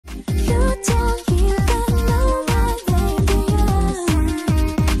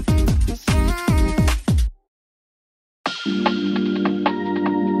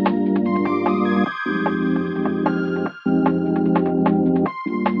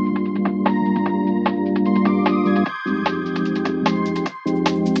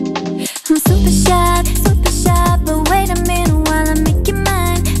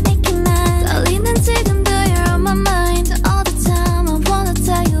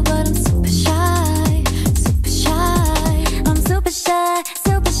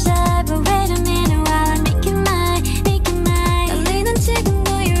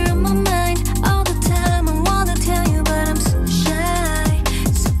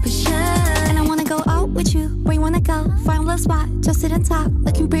Sit on top,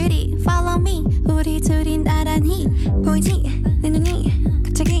 looking pretty. Follow me. 우리 둘이 나란히 보이지? 내 눈이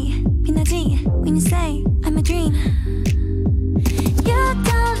갑자기 빛나지? When you say I'm a dream. You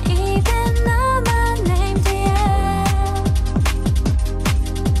don't even know my name, dear.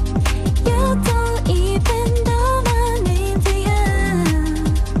 You don't even know my name, dear.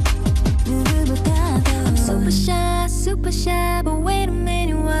 누구보다도 I'm super shy, but wait a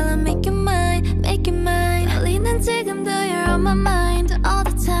minute while I make you mine, make you mine. 떨리는 지금도 you're on my mind all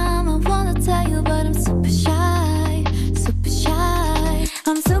the time. I wanna tell you, but I'm super shy, super shy.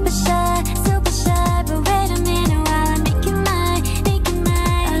 I'm super shy, but wait a minute while I make you mine, make you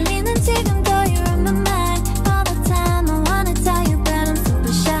mine. 떨리는 지금도 you're on my mind all the time. I wanna tell you, but I'm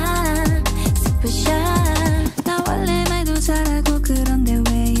super shy, super shy. 나 원래 말도 잘하고 그런데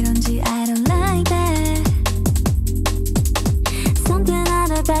왜 이런지 I don't like that. Something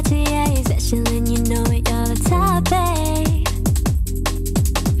out of that is special and you know it, you're the top, babe.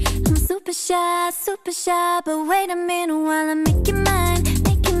 I'm super shy, but wait a minute while I make you mine,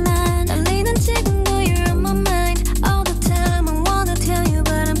 make you mine. 떨리는 지금도 you're on my mind all the time. I wanna tell you,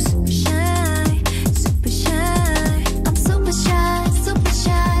 but I'm super shy, super shy. I'm super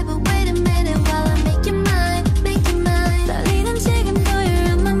shy, but wait a minute while I make you mine, make you mine. 떨리는 지금도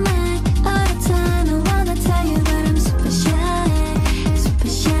you're on my mind all the time. I wanna tell you, but I'm super shy, super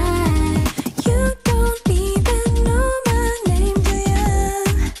shy. You don't even know my name, do you?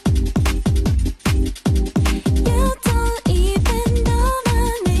 You don't even know my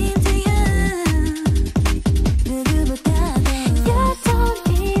name, do you? 누구보다도 You don't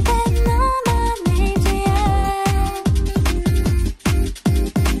even know my name, do you?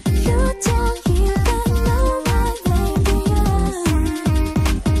 You don't even know my name, do you?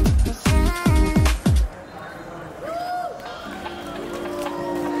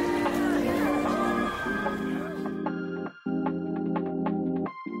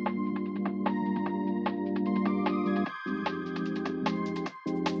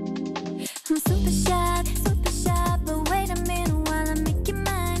 I'm super shy, but wait a minute while I make you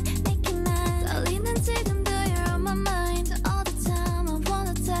mine, make you mine. 떨리는 지금도 you're on my mind all the time. I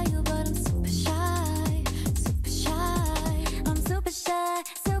wanna tell you, but I'm super shy, super shy. I'm super shy,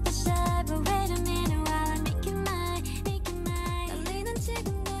 but wait a minute while I make you mine, make you mine. 떨리는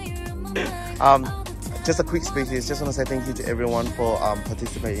지금도 you're on my mind all the time. Just a quick speech is just want to say thank you to everyone for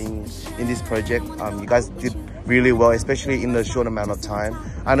participating in this project. You guys did really well, especially in the short amount of time.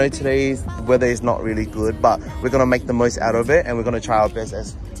 I know today's weather is not really good, but we're going to make the most out of it and we're going to try our best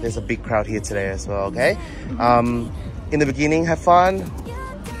as there's a big crowd here today as well, okay? In the beginning, have fun,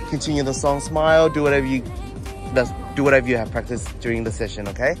 continue the song, smile, do whatever you have practiced during the session,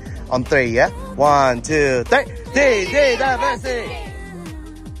 okay? On 3, yeah? 1, 2, 3. DJ Diversity!